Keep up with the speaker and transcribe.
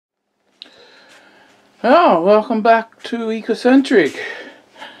Oh, welcome back to Ecocentric.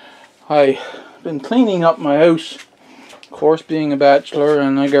 I've been cleaning up my house. Of course, being a bachelor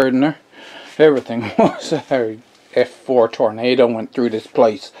and a gardener, everything was a F4 tornado went through this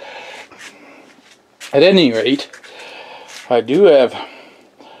place. At any rate, I do have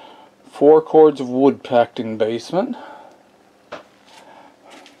 4 cords of wood packed in the basement.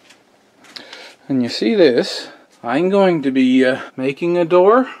 And you see this, I'm going to be making a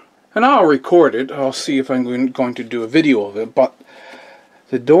door. And I'll record it. I'll see if I'm going to do a video of it. But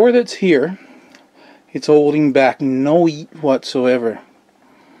the door that's here, it's holding back no heat whatsoever.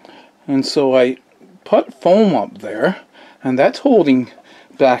 And so I put foam up there, and that's holding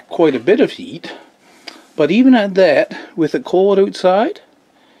back quite a bit of heat. But even at that, with it cold outside,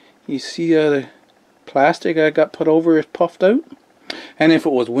 you see the plastic I got put over is puffed out. And if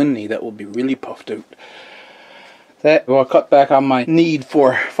it was windy, that would be really puffed out. That will cut back on my need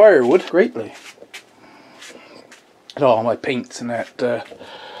for firewood greatly. And all my paints and that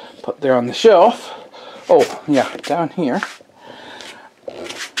put there on the shelf. Oh yeah, down here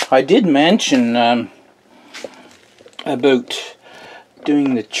I did mention about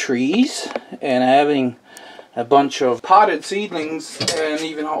doing the trees and having a bunch of potted seedlings and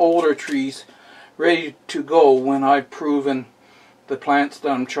even older trees ready to go when I've proven the plants that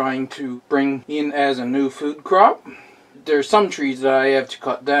I'm trying to bring in as a new food crop. There's some trees that I have to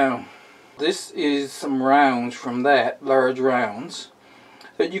cut down. This is some rounds from that, large rounds,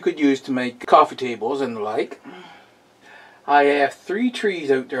 that you could use to make coffee tables and the like. I have 3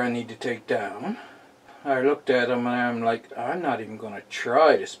 trees out there I need to take down. I looked at them and I'm like, I'm not even going to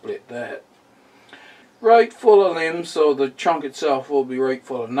try to split that. Right full of limbs, so the trunk itself will be right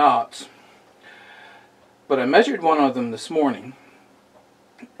full of knots. But I measured one of them this morning,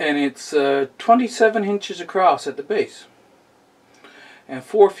 and it's 27 inches across at the base, and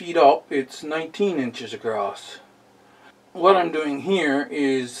 4 feet up it's 19 inches across. What I'm doing here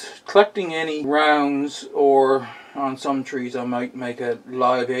is collecting any rounds, or on some trees I might make a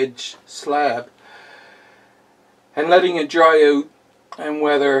live edge slab, and letting it dry out, and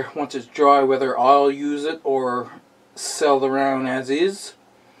whether once it's dry whether I'll use it or sell the round as is,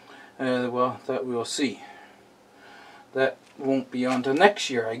 well, that we'll see. That won't be until next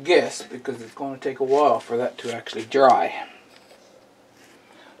year, I guess, because it's going to take a while for that to actually dry.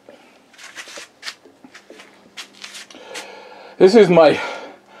 This is my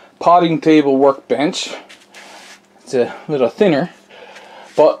potting table workbench. It's a little thinner,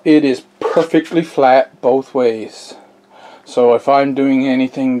 but it is perfectly flat both ways. So if I'm doing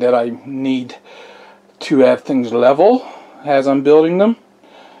anything that I need to have things level as I'm building them,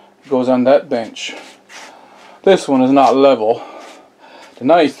 it goes on that bench. This one is not level. The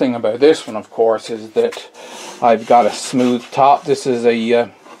nice thing about this one, of course, is that I've got a smooth top. This is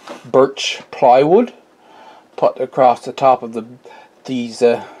a birch plywood put across the top of these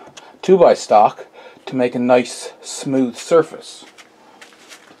 2x to make a nice smooth surface.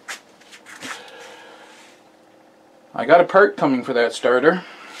 I got a part coming for that starter.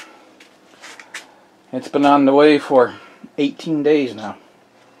 It's been on the way for 18 days now.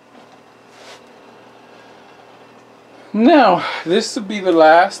 Now, this will be the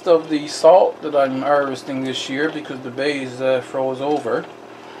last of the salt that I'm harvesting this year because the bays froze over.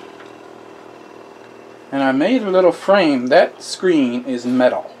 And I made a little frame. That screen is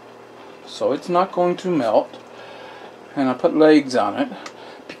metal, so it's not going to melt. And I put legs on it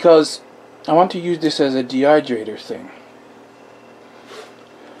because I want to use this as a dehydrator thing.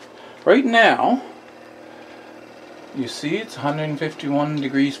 Right now, you see it's 151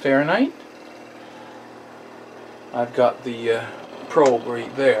 degrees Fahrenheit. I've got the probe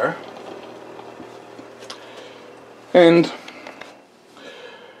right there, and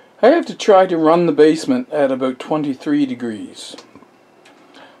I have to try to run the basement at about 23 degrees.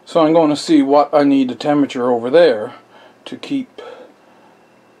 So I'm going to see what I need the temperature over there to keep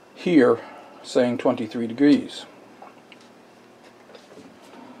here saying 23 degrees.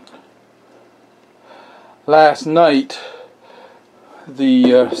 Last night the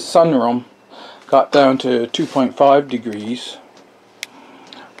sunroom got down to 2.5 degrees.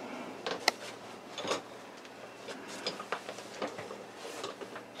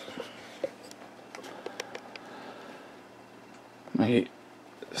 My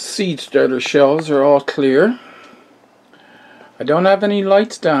seed starter shelves are all clear. I don't have any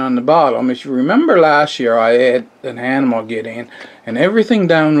lights down on the bottom. If you remember last year, I had an animal get in and everything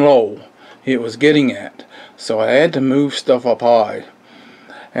down low it was getting at, so I had to move stuff up high.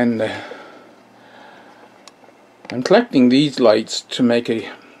 And I'm collecting these lights to make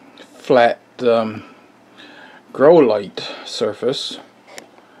a flat grow light surface.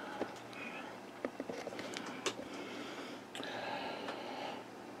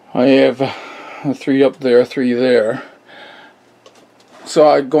 I have 3 up there, 3 there. So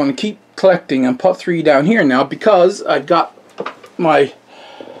I'm going to keep collecting and put 3 down here now because I've got my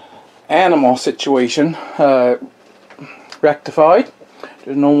animal situation rectified.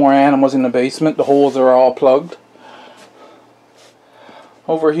 There's no more animals in the basement. The holes are all plugged.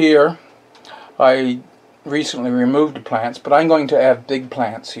 Over here, I recently removed the plants, but I'm going to add big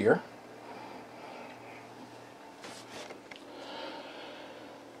plants here.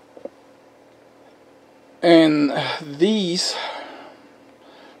 And these,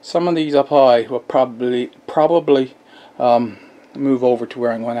 some of these up high will probably move over to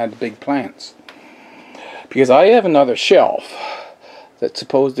where I'm going to add the big plants. Because I have another shelf that's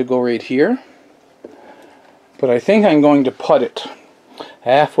supposed to go right here, but I think I'm going to put it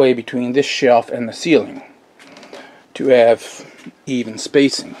halfway between this shelf and the ceiling to have even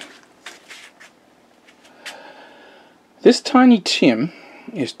spacing. This Tiny Tim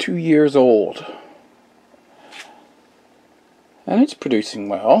is 2 years old, and it's producing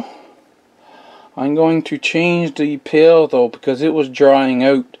well. I'm going to change the pail though, because it was drying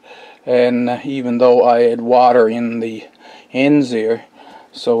out, and even though I had water in the ends there,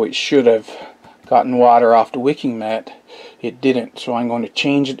 so it should have gotten water off the wicking mat, it didn't. So I'm going to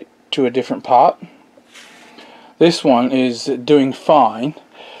change it to a different pot. This one is doing fine.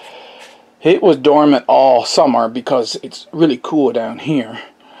 It was dormant all summer because it's really cool down here.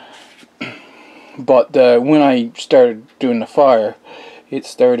 But when I started doing the fire, it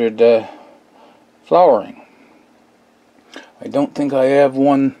started flowering. I don't think I have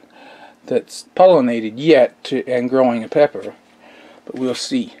one that's pollinated yet and growing a pepper, but we'll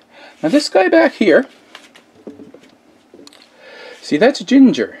see. Now this guy back here, see, that's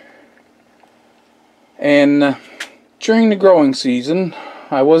ginger. And during the growing season,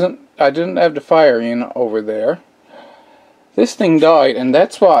 I didn't have the fire in over there. This thing died, and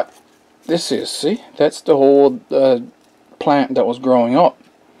that's what this is. See, that's the whole plant that was growing up,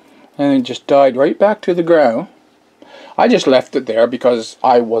 and it just died right back to the ground. I just left it there because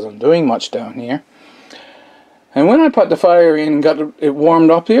I wasn't doing much down here. And when I put the fire in and got it warmed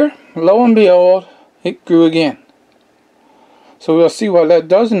up here, lo and behold, it grew again. So we'll see what that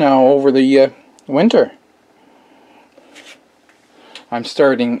does now over the winter. I'm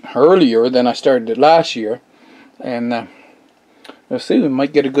starting earlier than I started it last year, and we'll see, we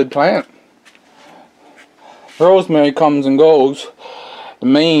might get a good plant. Rosemary comes and goes, the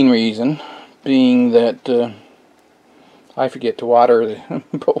main reason being that I forget to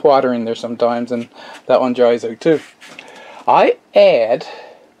put water in there sometimes, and that one dries out too. I add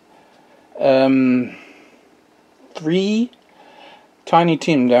 3 Tiny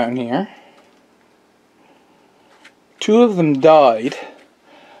Tim down here. 2 of them died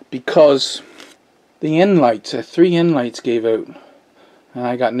because the end lights, 3 end lights gave out, and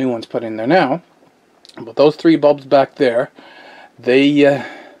I got new ones put in there now. But those 3 bulbs back there, they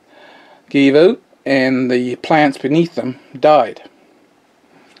gave out, and the plants beneath them died.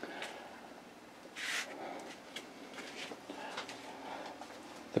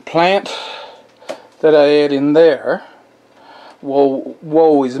 The plant that I had in there,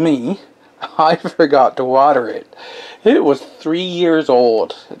 woe is me, I forgot to water it. It was 3 years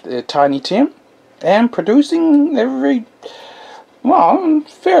old, the Tiny Tim, and producing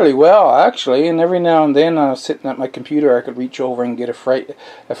fairly well actually, and every now and then I was sitting at my computer, I could reach over and get a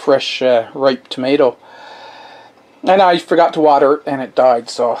fresh ripe tomato, and I forgot to water it and it died.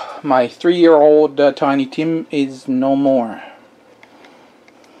 So my 3-year-old Tiny Tim is no more.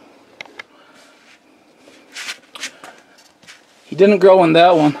 He didn't grow in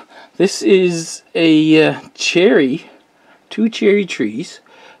that one. This is a cherry, 2 cherry trees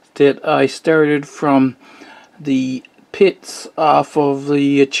that I started from the pits off of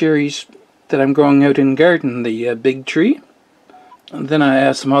the cherries that I'm growing out in the garden, the big tree. And then I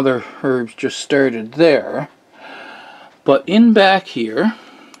have some other herbs just started there. But in back here,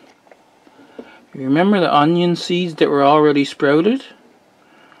 you remember the onion seeds that were already sprouted?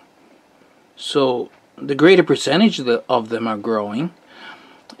 So the greater percentage of them are growing,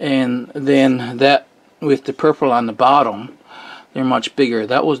 and then that with the purple on the bottom, they're much bigger.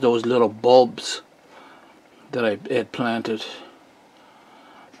 That was those little bulbs that I had planted.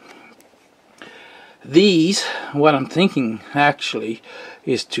 These, what I'm thinking actually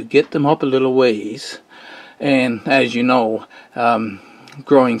is to get them up a little ways, and as you know,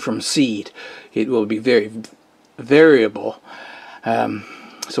 growing from seed, it will be very variable.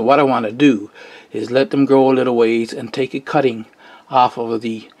 So what I want to do is let them grow a little ways and take a cutting off of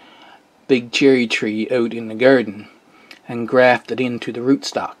the big cherry tree out in the garden and graft it into the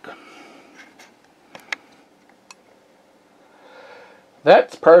rootstock.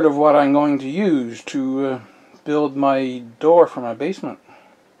 That's part of what I'm going to use to build my door for my basement.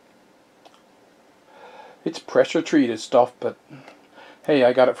 It's pressure treated stuff, but hey,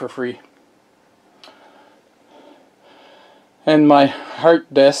 I got it for free. And my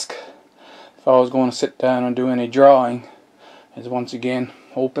art desk, if I was going to sit down and do any drawing, is once again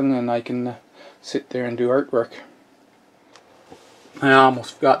open, and I can sit there and do artwork. I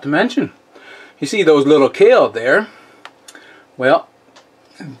almost forgot to mention, you see those little kale there? Well,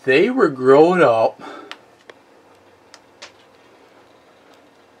 they were growing up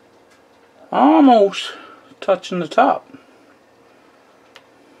almost touching the top,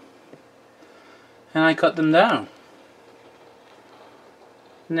 and I cut them down.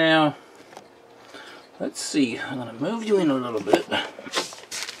 Now let's see, I'm going to move you in a little bit.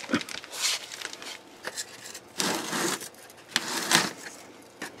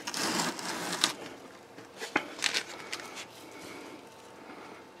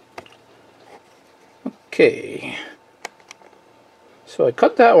 Okay, so I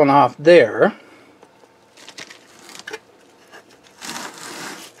cut that one off there.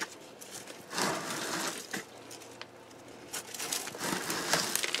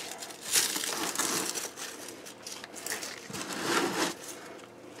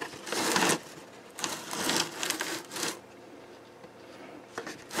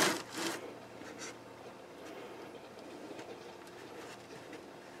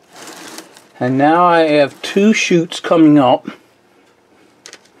 And now I have two shoots coming up.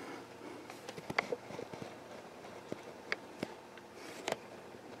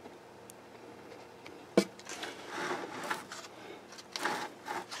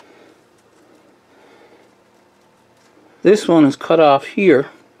 This one is cut off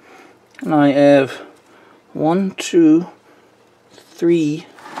here, and I have 1, 2, 3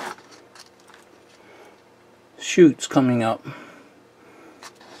 shoots coming up.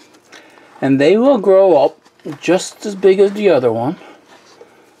 And they will grow up just as big as the other one,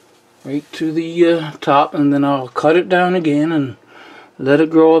 right to the top, and then I'll cut it down again and let it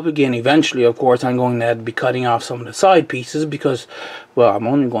grow up again. Eventually, of course, I'm going to have to be cutting off some of the side pieces because, well, I'm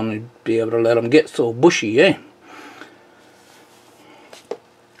only going to be able to let them get so bushy, eh?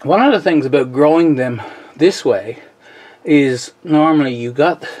 One of the things about growing them this way is normally you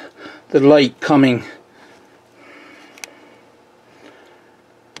got the light coming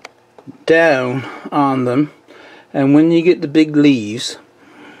down on them, and when you get the big leaves,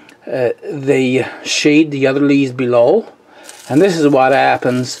 they shade the other leaves below, and this is what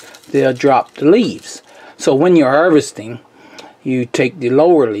happens, they'll drop the leaves. So when you're harvesting, you take the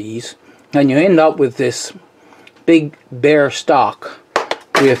lower leaves and you end up with this big bare stalk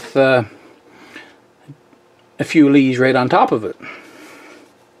with a few leaves right on top of it.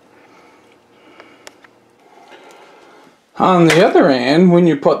 On the other end, when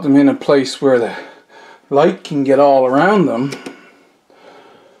you put them in a place where the light can get all around them,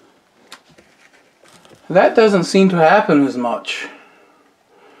 that doesn't seem to happen as much.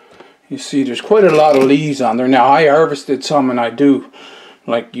 You see, there's quite a lot of leaves on there. Now, I harvested some, and I do,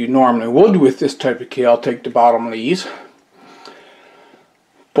 like you normally would with this type of kale, take the bottom leaves.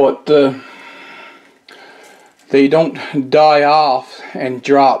 But they don't die off and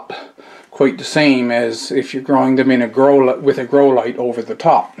drop quite the same as if you're growing them in a with a grow light over the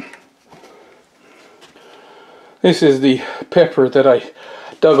top. This is the pepper that I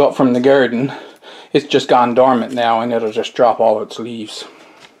dug up from the garden. It's just gone dormant now, and it'll just drop all its leaves.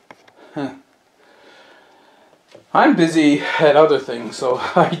 I'm busy at other things, so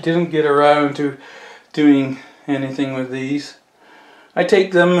I didn't get around to doing anything with these. I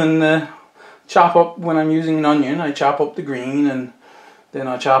take them and chop up, when I'm using an onion, I chop up the green, and then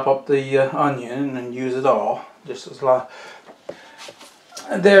I chop up the onion and use it all. Just as lot.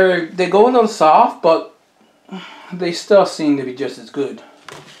 They go a little soft, but they still seem to be just as good.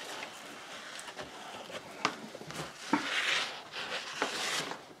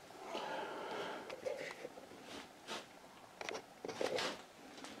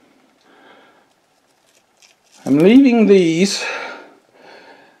 I'm leaving these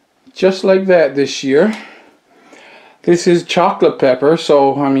just like that this year. This is chocolate pepper,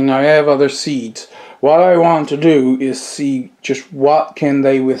 so I mean I have other seeds. What I want to do is see just what can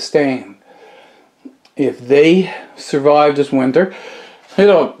they withstand. If they survive this winter,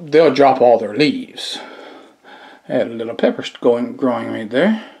 they'll drop all their leaves. I had a little pepper growing right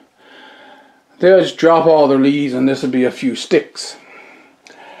there. They'll just drop all their leaves, and this will be a few sticks.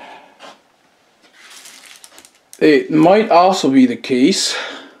 It might also be the case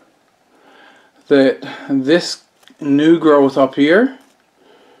that this new growth up here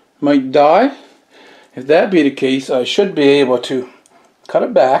might die. If that be the case, I should be able to cut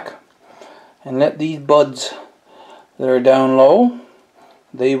it back and let these buds that are down low,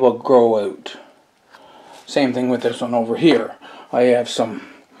 they will grow out. Same thing with this one over here. I have some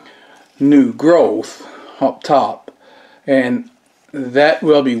new growth up top, and that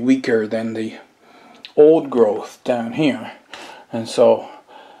will be weaker than the old growth down here. And so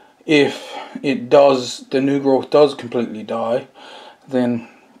if it does, the new growth does completely die, then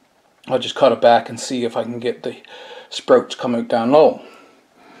I'll just cut it back and see if I can get the sprouts come out down low.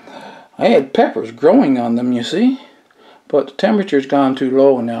 I had peppers growing on them, you see, but the temperature's gone too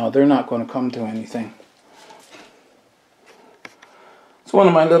low now. They're not going to come to anything. It's one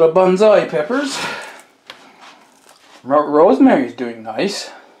of my little bonsai peppers. Rosemary's doing nice.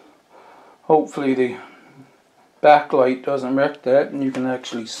 Hopefully the backlight doesn't wreck that and you can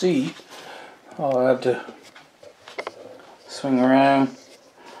actually see. I'll have to swing around.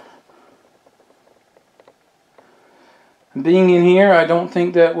 Being in here, I don't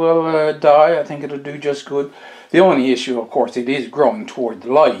think that will die. I think it'll do just good. The only issue, of course, it is growing toward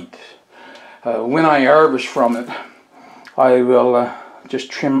the light. When I harvest from it, I will just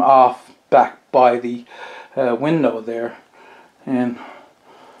trim off back by the window there, and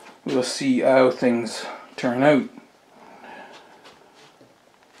we'll see how things turn out.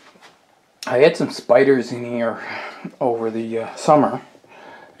 I had some spiders in here over the summer,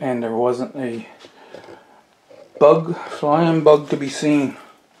 and there wasn't a flying bug to be seen.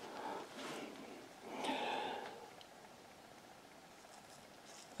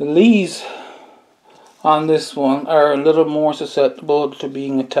 The leaves on this one are a little more susceptible to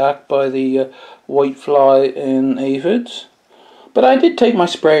being attacked by the whitefly and aphids, but I did take my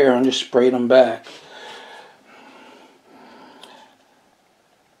sprayer and just sprayed them back.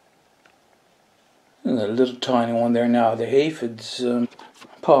 And a little tiny one there now. The aphids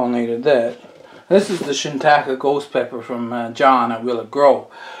pollinated that. This is the Shiitake ghost pepper from John at Will It Grow.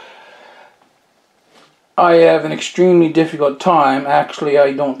 I have an extremely difficult time. Actually,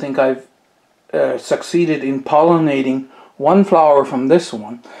 I don't think I've succeeded in pollinating one flower from this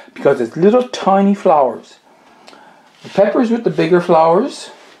one because it's little tiny flowers. The peppers with the bigger flowers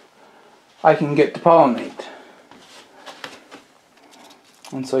I can get to pollinate.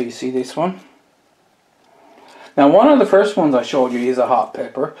 And so you see this one. Now, one of the first ones I showed you is a hot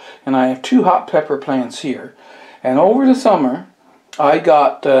pepper, and I have 2 hot pepper plants here. And over the summer, I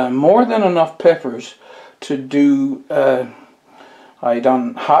got more than enough peppers to do, I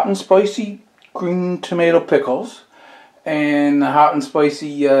done hot and spicy green tomato pickles and hot and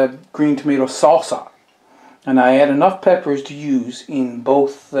spicy green tomato salsa. And I had enough peppers to use in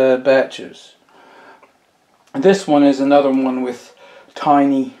both batches. This one is another one with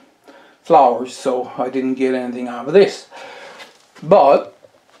tiny flowers, so I didn't get anything out of this. But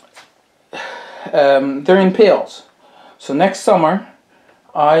they're in pails. So next summer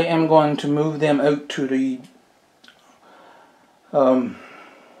I am going to move them out to the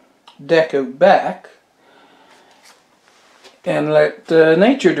deck out back and let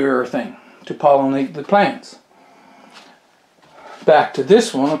nature do her thing to pollinate the plants. Back to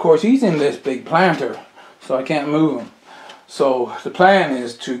this one, of course, he's in this big planter, so I can't move him. So the plan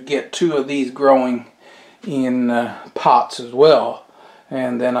is to get 2 of these growing in pots as well,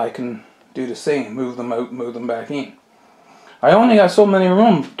 and then I can do the same, move them out, move them back in. I only got so many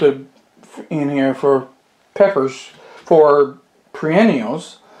room in here for peppers, for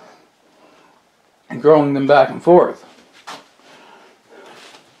perennials, and growing them back and forth.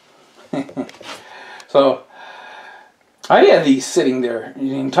 So I had these sitting there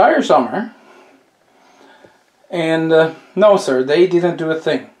the entire summer. And no sir, they didn't do a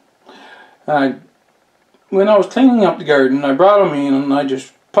thing. When I was cleaning up the garden, I brought them in and I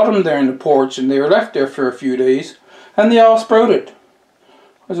just put them there in the porch, and they were left there for a few days and they all sprouted.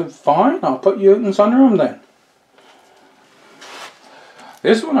 I said, fine, I'll put you out in the sunroom then.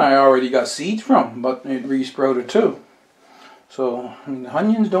 This one I already got seeds from, but it re-sprouted too. So, I mean, the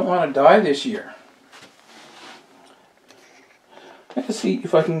onions don't want to die this year. Let's see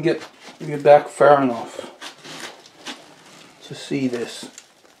if I can get back far enough to see this.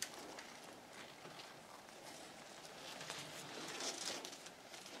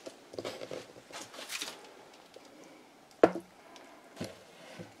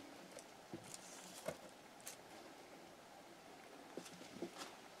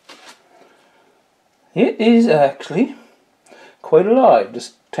 It is actually quite alive. The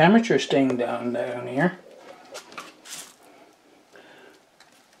temperature staying down here.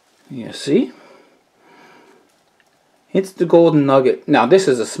 You see? It's the golden nugget. Now this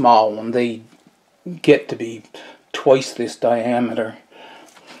is a small one. They get to be twice this diameter.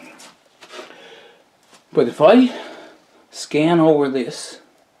 But if I scan over this.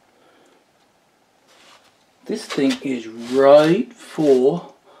 This thing is right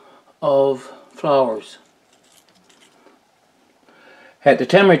full of flowers. At the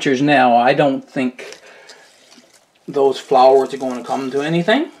temperatures now, I don't think those flowers are going to come to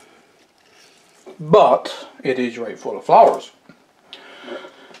anything, but it is right full of flowers.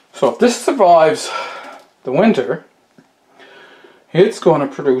 So if this survives the winter, it's going to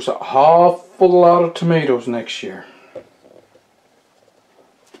produce a awful lot of tomatoes next year.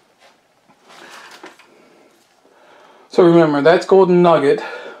 So remember, that's Golden Nugget.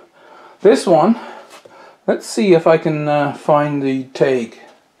 This one, let's see if I can find the tag.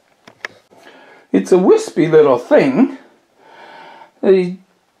 It's a wispy little thing. The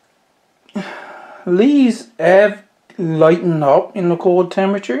leaves have lightened up in the cold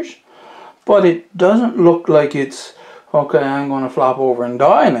temperatures, but it doesn't look like it's, okay, I'm going to flop over and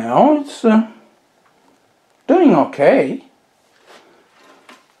die now. It's doing okay.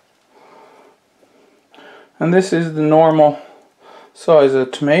 And this is the normal size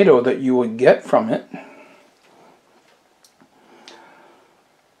of tomato that you would get from it.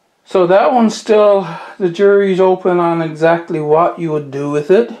 So that one's still, the jury's open on exactly what you would do with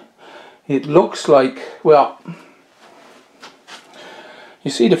it. It looks like, well,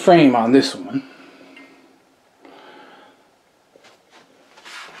 you see the frame on this one.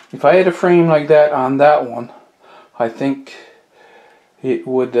 If I had a frame like that on that one, I think it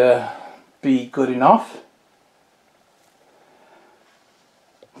would be good enough.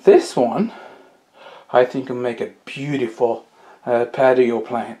 This one, I think, will make a beautiful patio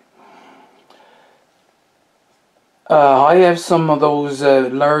plant. I have some of those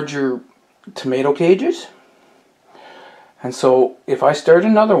larger tomato cages, and so if I start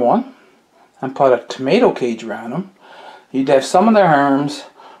another one and put a tomato cage around them, you'd have some of their arms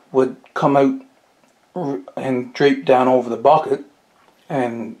would come out and drape down over the bucket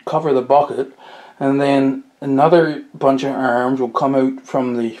and cover the bucket, and then another bunch of arms will come out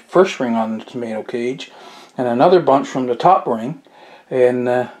from the first ring on the tomato cage, and another bunch from the top ring,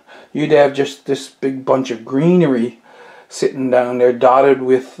 and you'd have just this big bunch of greenery sitting down there, dotted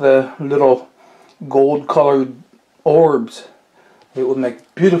with little gold colored orbs. It would make a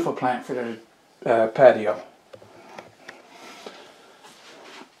beautiful plant for the patio.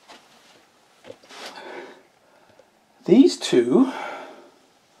 These two,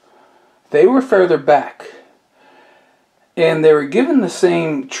 they were further back, and they were given the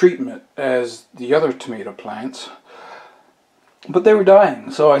same treatment as the other tomato plants, but they were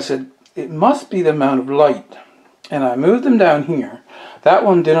dying. So I said, it must be the amount of light. And I moved them down here. That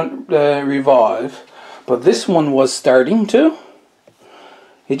one didn't revive, but this one was starting to.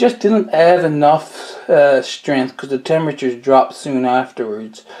 It just didn't have enough strength, because the temperatures dropped soon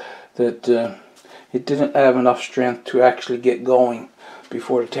afterwards, that it didn't have enough strength to actually get going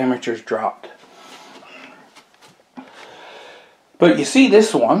before the temperatures dropped. But you see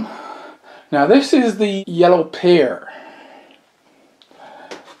this one. Now this is the yellow pear.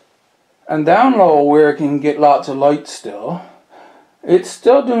 And down low, where it can get lots of light still, it's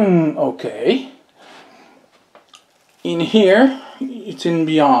still doing okay. In here, it's in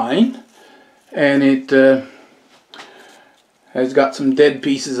behind, and it has got some dead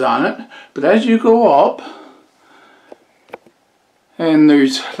pieces on it. But as you go up, and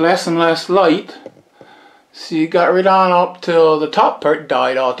there's less and less light, so you got right on up till the top part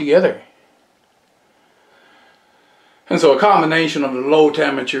died altogether. And so a combination of the low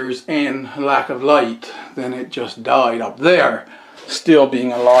temperatures and lack of light, then it just died up there, still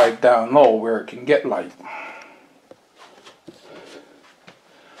being alive down low where it can get light.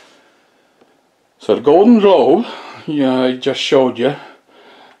 So the Golden Globe, I just showed you,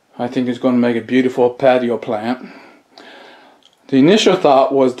 I think is going to make a beautiful patio plant. The initial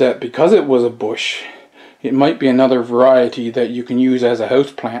thought was that because it was a bush, it might be another variety that you can use as a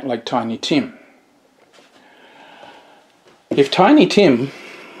house plant like Tiny Tim. If Tiny Tim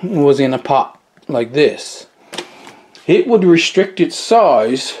was in a pot like this, it would restrict its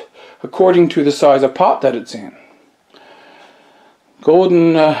size according to the size of pot that it's in.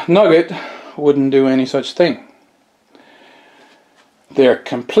 Golden Nugget wouldn't do any such thing. They're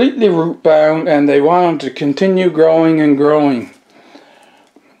completely root bound, and they want them to continue growing and growing.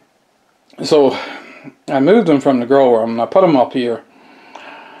 So I moved them from the grower and I put them up here,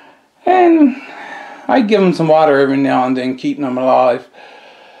 and I give them some water every now and then, keeping them alive.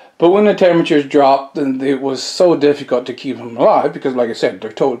 But when the temperatures dropped, and it was so difficult to keep them alive, because like I said,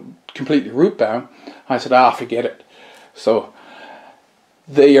 they're completely root bound, I said, forget it. So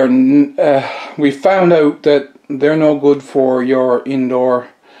they are, we found out that they're no good for your indoor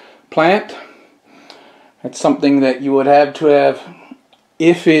plant. It's something that you would have to have,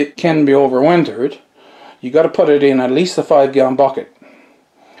 if it can be overwintered, you got to put it in at least a 5-gallon bucket.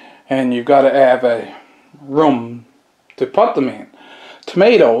 And you've got to have a room to put them in.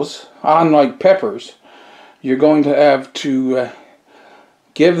 Tomatoes, unlike peppers, you're going to have to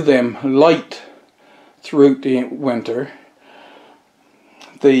give them light throughout the winter.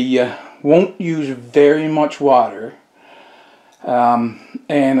 They won't use very much water, and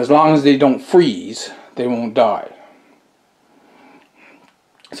as long as they don't freeze, they won't die.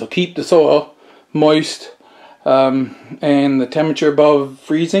 So keep the soil moist and the temperature above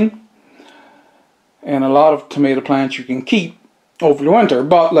freezing, and a lot of tomato plants you can keep over the winter,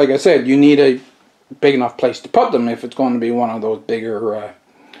 but like I said, you need a big enough place to put them if it's going to be one of those bigger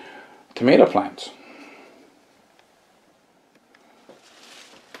tomato plants.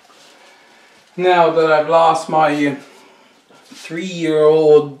 Now that I've lost my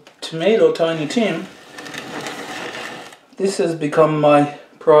 3-year-old tomato Tiny Tim, this has become my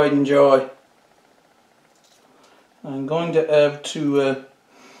pride and joy. I'm going to have to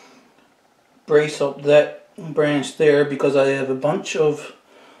brace up that branch there because I have a bunch of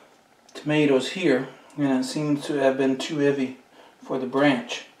tomatoes here and it seems to have been too heavy for the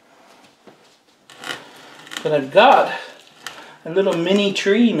branch. But I've got a little mini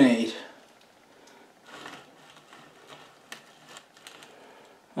tree made.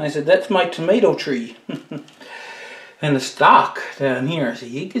 I said, that's my tomato tree. And the stalk down here,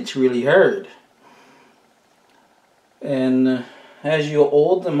 see, it gets really hard. And as you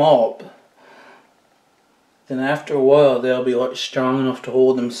hold them up, then after a while they'll be strong enough to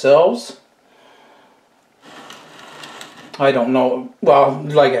hold themselves. I don't know, well,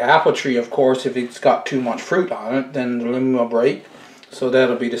 like an apple tree, of course, if it's got too much fruit on it, then the limb will break. So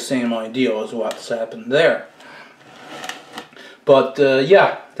that'll be the same idea as what's happened there. But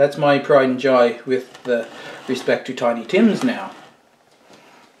yeah, that's my pride and joy with respect to Tiny Tims now.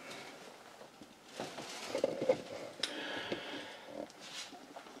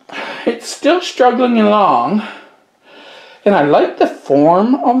 It's still struggling along, and I like the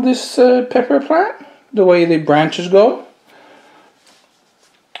form of this pepper plant, the way the branches go.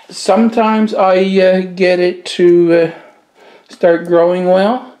 Sometimes I get it to start growing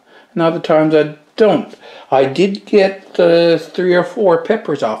well, and other times I don't. I did get 3 or 4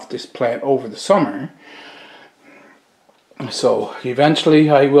 peppers off this plant over the summer, so eventually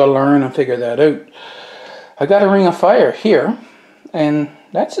I will learn and figure that out. I got a ring of fire here, and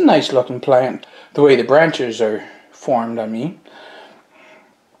that's a nice looking plant, the way the branches are formed, I mean.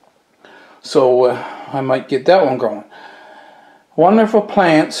 So I might get that one growing. Wonderful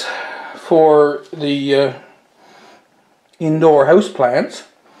plants for the indoor house plants.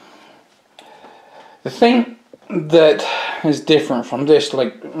 The thing that is different from this,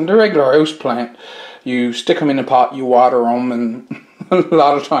 like the regular house plant, you stick them in a pot, you water them, and a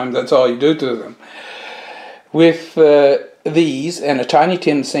lot of times that's all you do to them. With these and a Tiny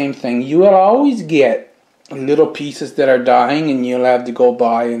Tim, same thing. You will always get little pieces that are dying, and you'll have to go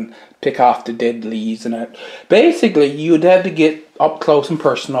by and pick off the dead leaves and that. Basically, you'd have to get up close and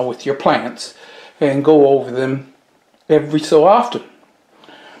personal with your plants and go over them every so often.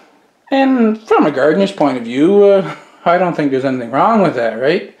 And from a gardener's point of view, I don't think there's anything wrong with that,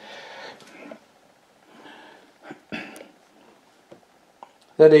 right?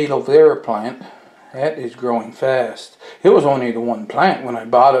 That aloe vera plant, that is growing fast. It was only the one plant when I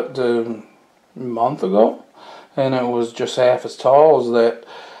bought it a month ago, and it was just half as tall as that,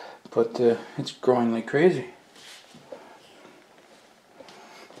 but it's growing like crazy.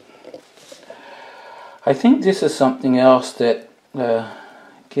 I think this is something else that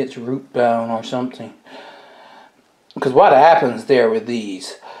gets root bound or something, because what happens there with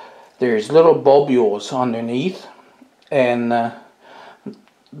these, there's little bulbules underneath, and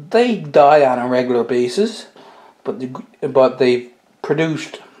they die on a regular basis, but they've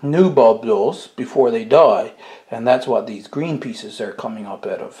produced new bulbules before they die, and that's what these green pieces are coming up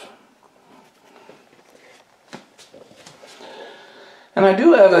out of. And I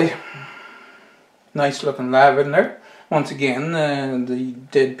do have a nice looking lavender. Once again, the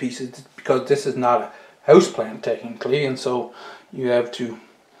dead pieces, because this is not a house plant technically, and so you have to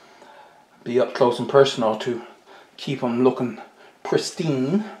be up close and personal to keep them looking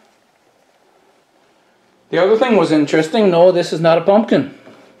pristine. The other thing was interesting. No, this is not a pumpkin.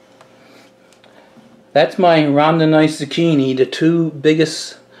 That's my rondinite zucchini, the 2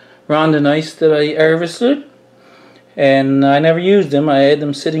 biggest rondinites that I harvested, and I never used them. I had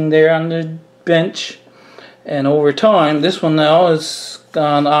them sitting there on the bench, and over time this one now has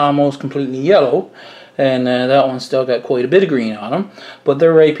gone almost completely yellow, and that one's still got quite a bit of green on them, but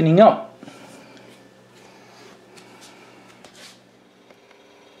they're ripening up.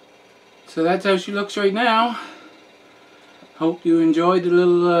 So that's how she looks right now. Hope you enjoyed the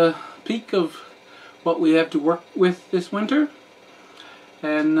little peek of what we have to work with this winter.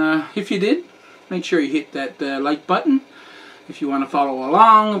 And if you did, make sure you hit that like button. If you want to follow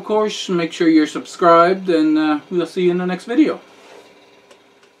along, of course, make sure you're subscribed, and we'll see you in the next video.